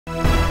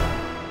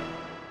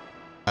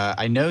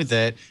I know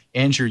that,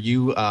 Andrew,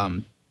 you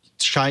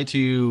try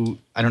to,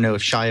 I don't know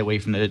if shy away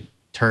from the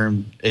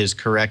term is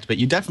correct, but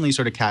you definitely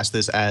sort of cast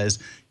this as,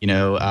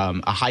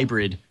 a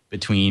hybrid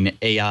between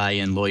AI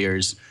and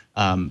lawyers.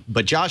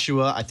 But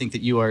Joshua, I think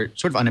that you are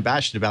sort of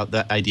unabashed about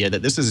the idea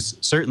that this is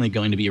certainly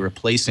going to be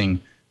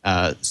replacing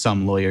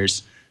some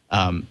lawyers.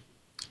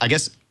 I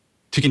guess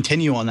to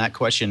continue on that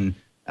question,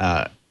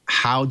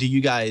 how do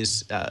you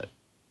guys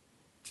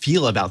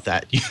feel about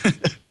that?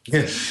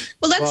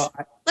 Well,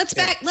 let's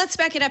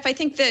back it up. I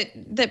think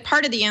that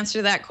part of the answer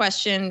to that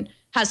question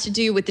has to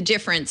do with the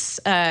difference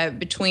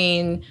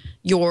between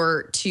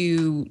your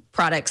two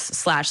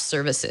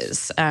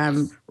products/services.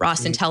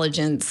 Ross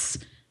Intelligence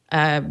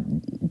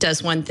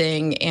does one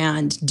thing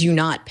and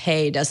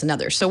DoNotPay does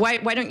another. So why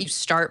don't you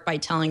start by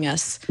telling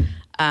us,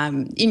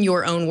 in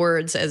your own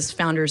words as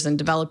founders and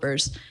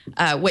developers,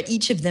 what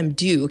each of them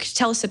do?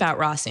 Tell us about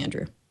Ross,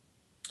 Andrew.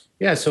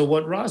 Yeah, so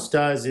what Ross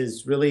does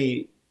is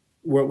really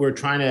what we're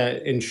trying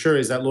to ensure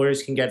is that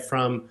lawyers can get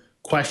from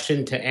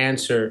question to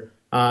answer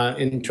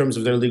in terms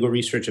of their legal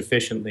research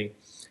efficiently.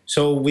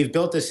 So we've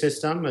built a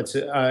system. It's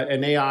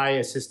an AI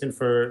assistant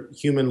for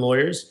human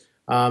lawyers.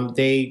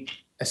 They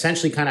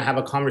essentially kind of have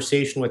a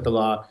conversation with the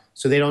law.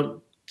 So they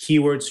don't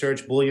keyword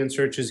search, Boolean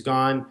search is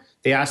gone.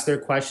 They ask their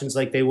questions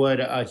like they would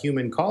a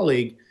human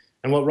colleague.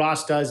 And what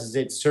Ross does is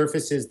it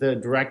surfaces the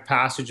direct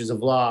passages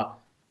of law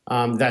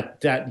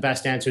that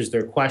best answers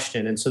their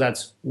question. And so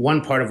that's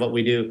one part of what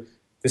we do.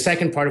 The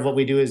second part of what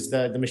we do is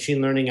the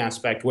machine learning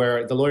aspect,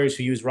 where the lawyers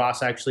who use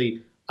Ross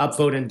actually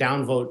upvote and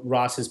downvote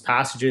Ross's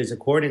passages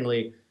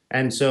accordingly.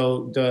 And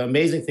so the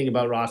amazing thing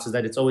about Ross is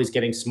that it's always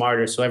getting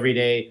smarter. So every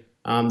day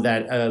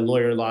that a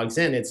lawyer logs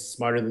in, it's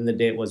smarter than the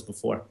day it was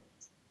before.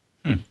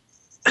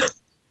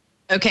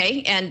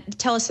 Okay, and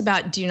tell us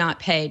about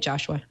DoNotPay,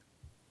 Joshua.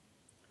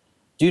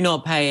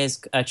 DoNotPay is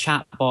a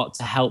chatbot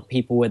to help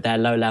people with their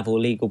low-level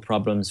legal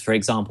problems, for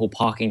example,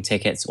 parking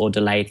tickets or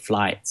delayed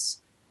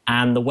flights.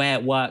 And the way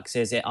it works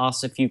is it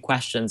asks a few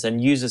questions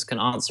and users can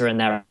answer in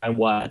their own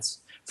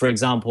words. For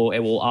example, it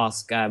will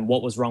ask,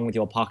 what was wrong with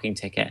your parking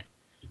ticket?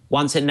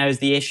 Once it knows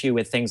the issue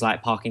with things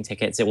like parking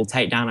tickets, it will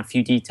take down a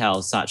few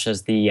details, such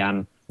as the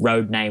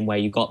road name where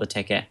you got the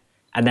ticket,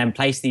 and then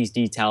place these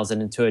details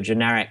into a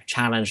generic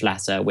challenge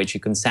letter, which you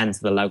can send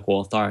to the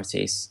local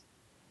authorities.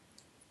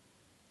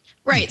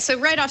 Right, so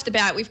right off the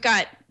bat, we've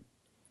got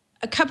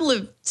a couple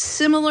of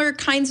similar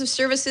kinds of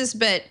services,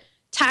 but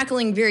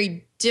tackling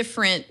very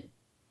different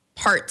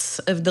parts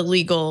of the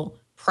legal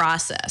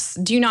process.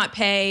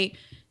 DoNotPay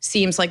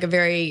seems like a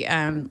very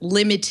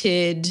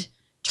limited,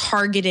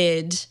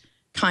 targeted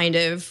kind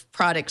of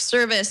product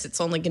service.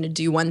 It's only going to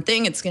do one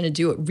thing. It's going to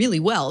do it really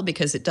well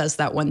because it does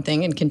that one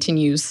thing and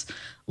continues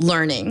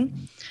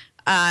learning.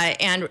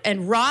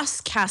 And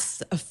Ross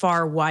casts a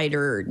far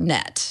wider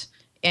net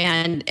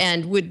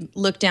and would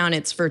look down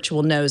its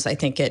virtual nose, I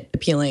think, at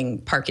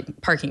appealing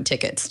parking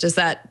tickets. Does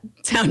that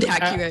sound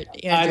accurate,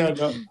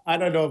 Andrew? I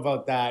don't know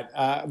about that.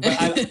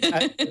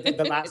 But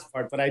the last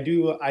part. But I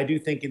do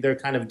think they're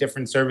kind of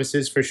different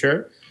services for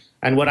sure.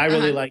 And what I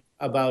really like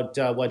about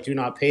what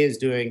DoNotPay is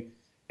doing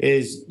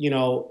is,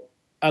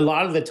 a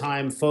lot of the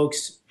time,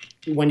 folks,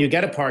 when you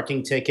get a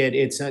parking ticket,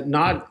 it's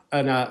not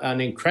an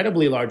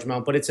incredibly large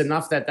amount, but it's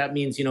enough that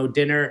means,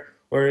 dinner,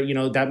 or,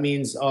 that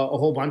means a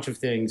whole bunch of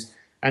things.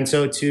 And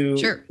so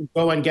to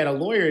go and get a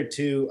lawyer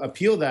to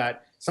appeal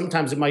that,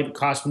 sometimes it might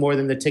cost more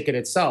than the ticket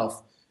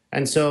itself.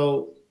 And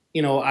so,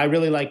 I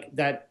really like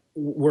that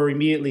we're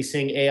immediately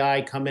seeing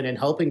AI come in and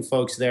helping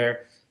folks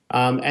there.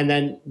 And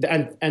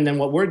then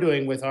what we're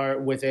doing with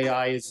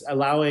AI is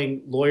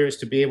allowing lawyers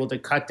to be able to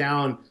cut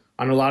down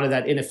on a lot of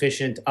that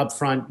inefficient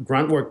upfront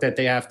grunt work that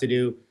they have to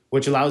do,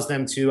 which allows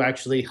them to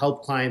actually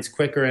help clients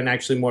quicker and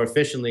actually more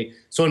efficiently.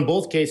 So in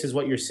both cases,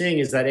 what you're seeing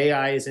is that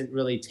AI isn't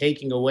really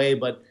taking away,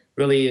 but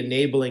really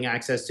enabling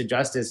access to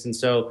justice. And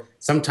so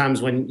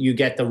sometimes when you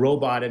get the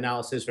robot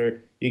analysis,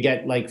 or you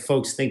get like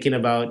folks thinking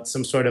about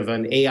some sort of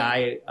an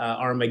AI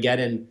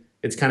Armageddon,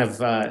 it's kind of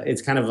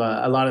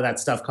a lot of that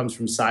stuff comes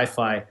from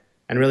sci-fi.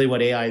 And really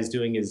what AI is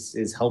doing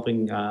is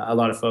helping a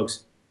lot of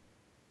folks.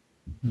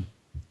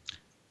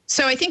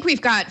 So I think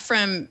we've got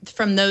from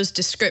those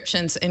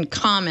descriptions and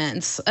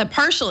comments a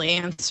partial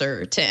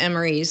answer to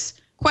Emory's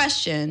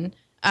question.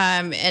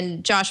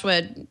 And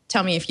Joshua,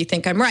 tell me if you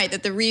think I'm right,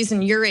 that the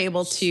reason you're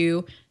able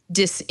to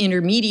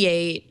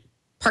disintermediate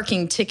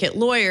parking ticket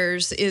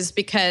lawyers is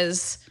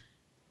because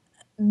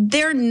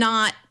they're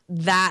not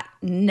that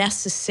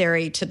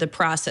necessary to the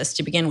process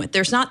to begin with.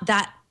 There's not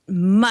that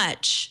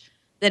much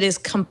that is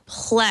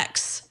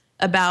complex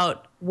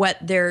about what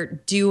they're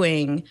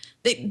doing.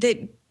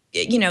 They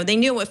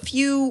know a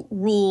few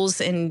rules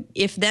and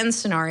if-then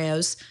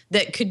scenarios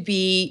that could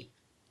be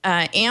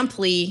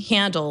amply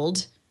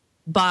handled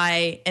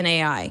by an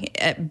AI.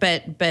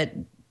 But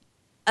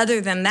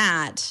other than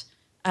that,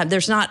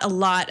 there's not a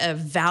lot of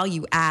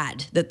value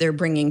add that they're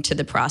bringing to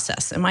the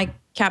process. Am I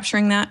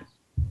capturing that?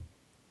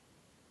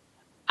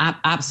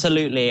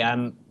 Absolutely.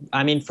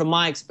 I mean, from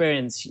my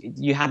experience,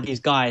 you had these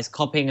guys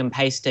copying and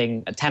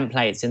pasting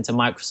templates into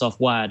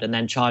Microsoft Word and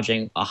then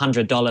charging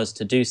 $100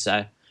 to do so.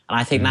 And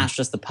I think that's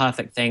just the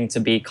perfect thing to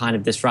be kind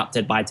of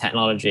disrupted by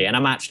technology. And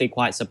I'm actually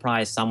quite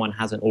surprised someone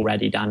hasn't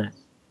already done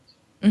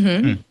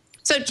it.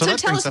 So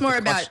tell us more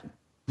about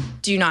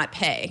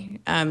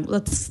DoNotPay.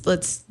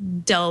 Let's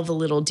delve a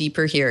little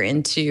deeper here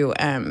into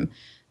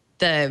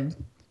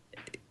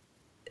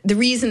the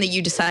reason that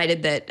you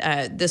decided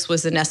that this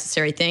was a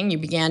necessary thing. You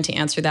began to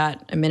answer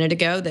that a minute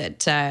ago,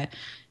 that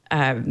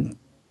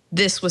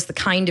this was the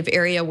kind of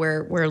area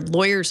where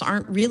lawyers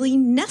aren't really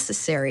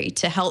necessary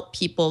to help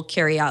people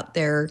carry out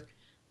their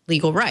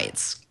legal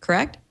rights,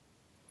 correct?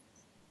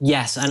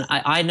 Yes, and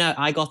I know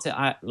I got it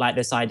like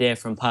this idea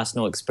from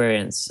personal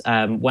experience.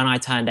 When I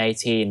turned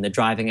 18, the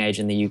driving age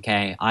in the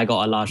UK, I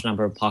got a large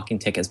number of parking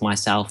tickets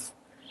myself.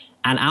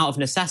 And out of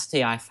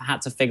necessity, I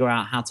had to figure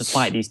out how to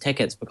fight these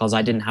tickets because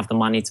I didn't have the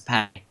money to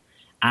pay.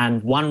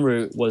 And one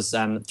route was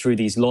through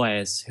these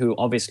lawyers who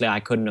obviously I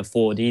couldn't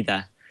afford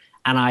either.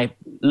 And I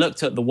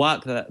looked at the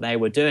work that they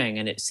were doing,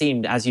 and it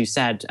seemed, as you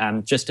said,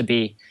 just to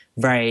be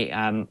very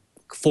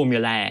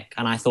formulaic.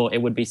 And I thought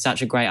it would be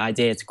such a great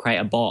idea to create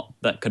a bot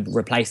that could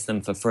replace them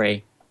for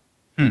free.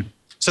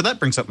 So that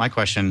brings up my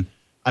question.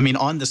 I mean,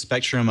 on the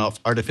spectrum of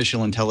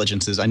artificial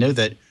intelligences, I know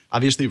that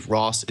obviously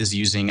Ross is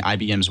using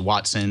IBM's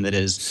Watson that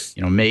has,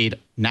 made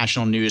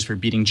national news for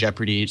beating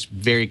Jeopardy. It's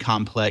very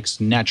complex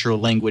natural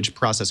language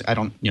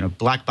processing.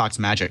 Black box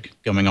magic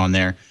going on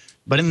there.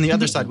 But on the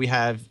other side, we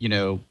have,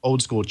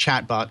 old school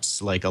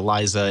chatbots like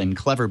Eliza and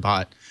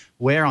Cleverbot.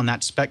 Where on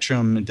that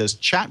spectrum does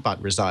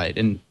chatbot reside?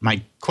 And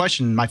my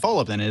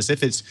follow-up then is,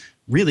 if it's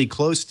really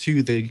close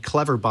to the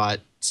Cleverbot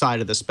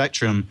side of the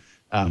spectrum,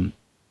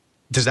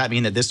 does that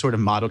mean that this sort of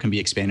model can be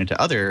expanded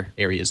to other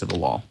areas of the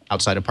law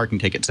outside of parking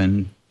tickets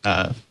and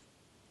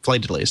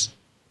flight delays?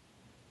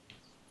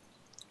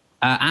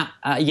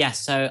 Yes,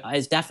 so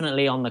it's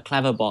definitely on the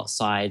Cleverbot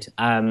side.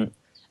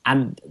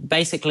 And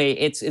basically,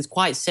 it's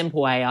quite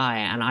simple AI,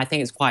 and I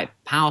think it's quite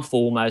powerful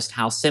almost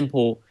how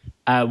simple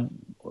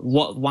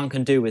what one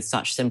can do with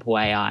such simple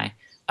AI.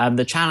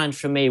 The challenge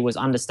for me was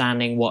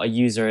understanding what a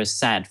user has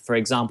said. For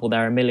example,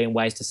 there are a million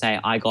ways to say,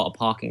 I got a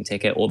parking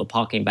ticket, or the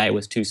parking bay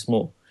was too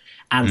small.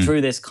 And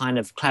through this kind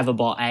of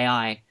Cleverbot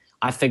AI,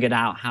 I figured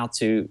out how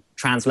to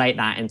translate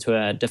that into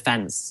a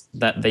defense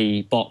that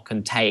the bot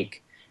can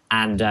take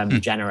and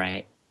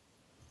generate.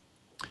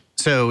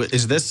 So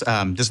is this,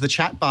 does the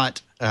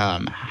chatbot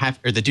have,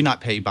 or the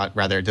DoNotPay bot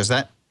rather, does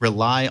that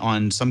rely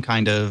on some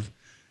kind of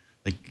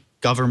like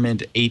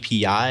government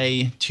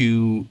API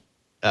to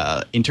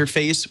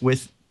interface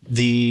with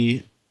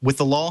the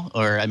law?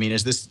 Or, I mean,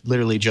 is this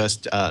literally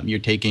just you're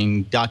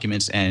taking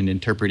documents and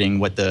interpreting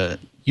what the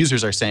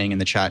users are saying in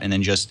the chat and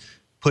then just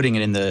putting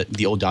it in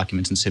the old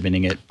documents and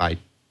submitting it by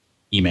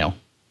email?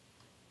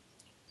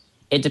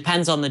 It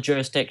depends on the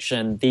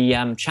jurisdiction. The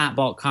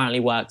chatbot currently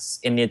works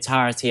in the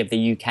entirety of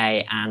the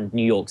UK and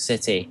New York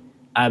City.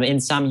 In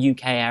some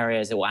UK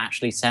areas, it will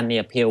actually send the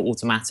appeal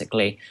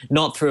automatically,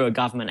 not through a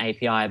government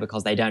API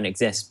because they don't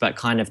exist, but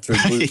kind of through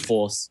brute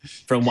force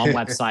from one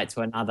website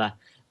to another.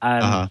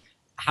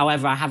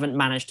 However, I haven't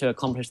managed to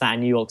accomplish that in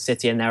New York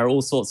City, and there are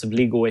all sorts of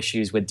legal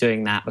issues with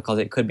doing that because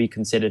it could be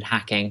considered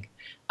hacking.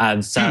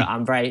 So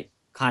I'm very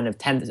kind of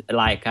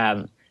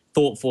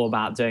thoughtful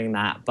about doing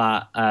that.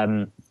 But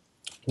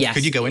yes.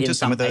 Could you go into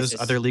some of those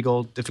other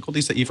legal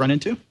difficulties that you've run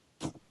into?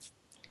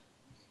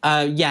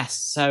 Yes.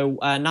 So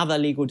another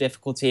legal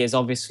difficulty is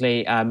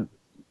obviously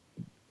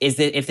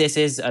if this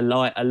is a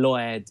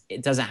lawyer,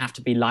 it doesn't have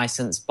to be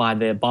licensed by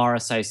the Bar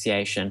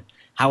Association.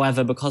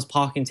 However, because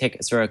parking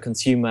tickets are a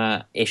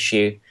consumer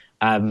issue,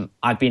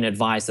 I've been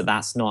advised that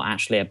that's not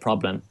actually a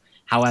problem.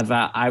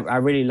 However, I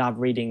really love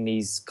reading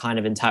these kind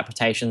of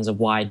interpretations of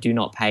why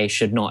DoNotPay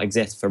should not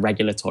exist for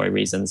regulatory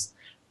reasons.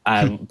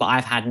 But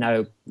I've had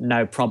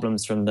no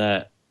problems from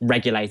the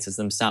regulators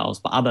themselves.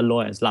 But other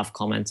lawyers love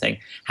commenting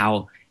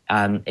how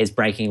it's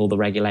breaking all the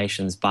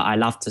regulations. But I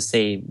love to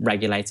see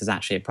regulators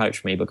actually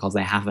approach me because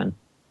they haven't.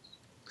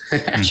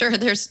 Sure,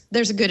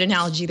 there's a good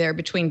analogy there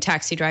between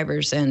taxi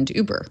drivers and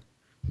Uber.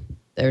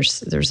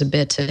 There's a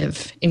bit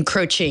of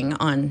encroaching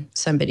on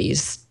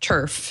somebody's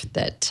turf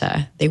that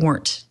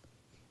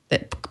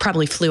that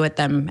probably flew at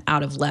them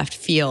out of left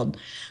field.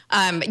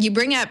 You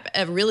bring up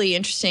a really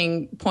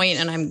interesting point,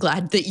 and I'm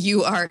glad that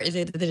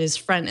that is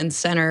front and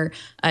center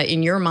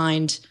in your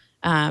mind,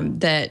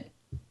 that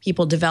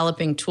people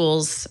developing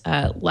tools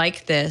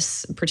like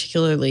this,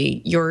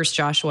 particularly yours,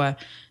 Joshua,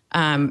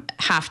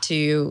 have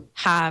to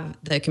have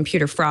the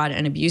Computer Fraud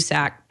and Abuse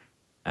Act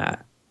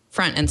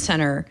front and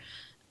center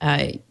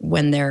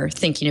when they're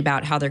thinking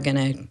about how they're going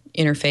to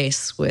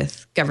interface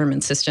with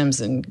government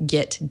systems and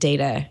get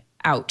data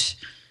out.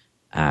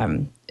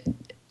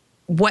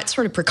 What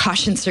sort of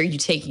precautions are you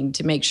taking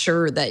to make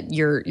sure that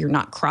you're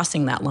not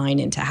crossing that line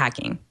into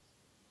hacking?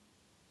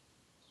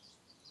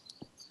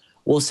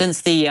 Well,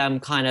 since the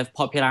kind of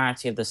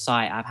popularity of the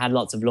site, I've had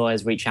lots of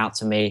lawyers reach out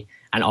to me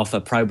and offer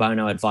pro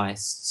bono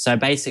advice. So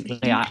basically,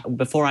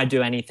 before I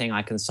do anything,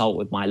 I consult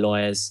with my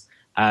lawyers.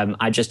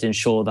 I just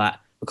ensure that,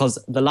 because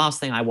the last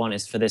thing I want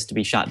is for this to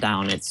be shut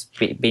down. It's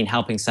been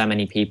helping so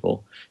many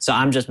people. So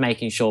I'm just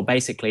making sure,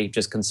 basically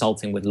just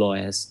consulting with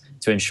lawyers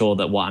to ensure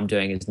that what I'm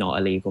doing is not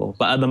illegal.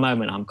 But at the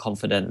moment, I'm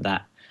confident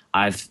that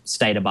I've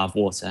stayed above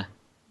water.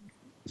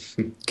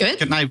 Good.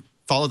 Can I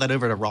follow that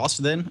over to Ross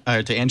then,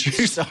 or to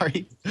Andrew?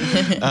 Sorry.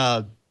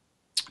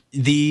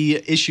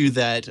 The issue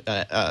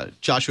that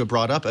Joshua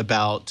brought up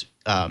about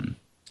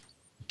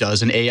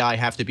does an AI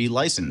have to be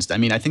licensed? I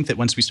mean, I think that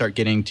once we start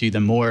getting to the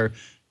more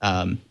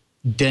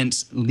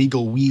dense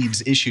legal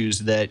weeds issues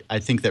that I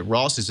think that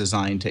Ross is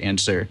designed to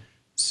answer,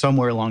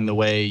 somewhere along the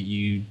way,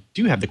 you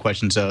do have the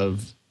questions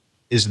of,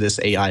 is this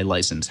AI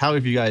licensed? How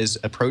have you guys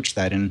approached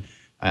that? And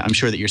I'm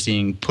sure that you're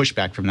seeing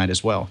pushback from that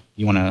as well.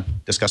 You want to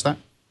discuss that?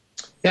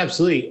 Yeah,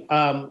 absolutely.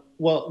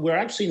 Well, we're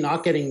actually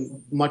not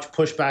getting much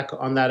pushback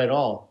on that at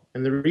all.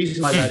 And the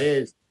reason why that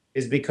is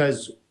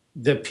because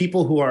the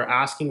people who are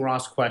asking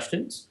Ross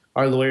questions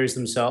are lawyers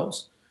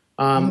themselves.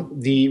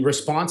 The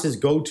responses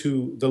go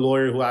to the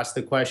lawyer who asked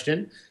the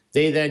question.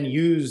 They then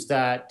use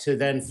that to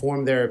then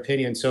form their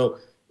opinion. So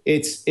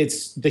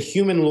it's the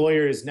human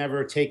lawyer is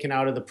never taken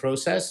out of the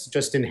process,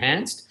 just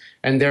enhanced.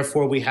 And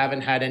therefore, we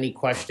haven't had any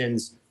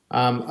questions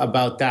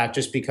about that,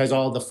 just because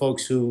all the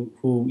folks who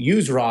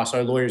use Ross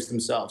are lawyers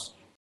themselves.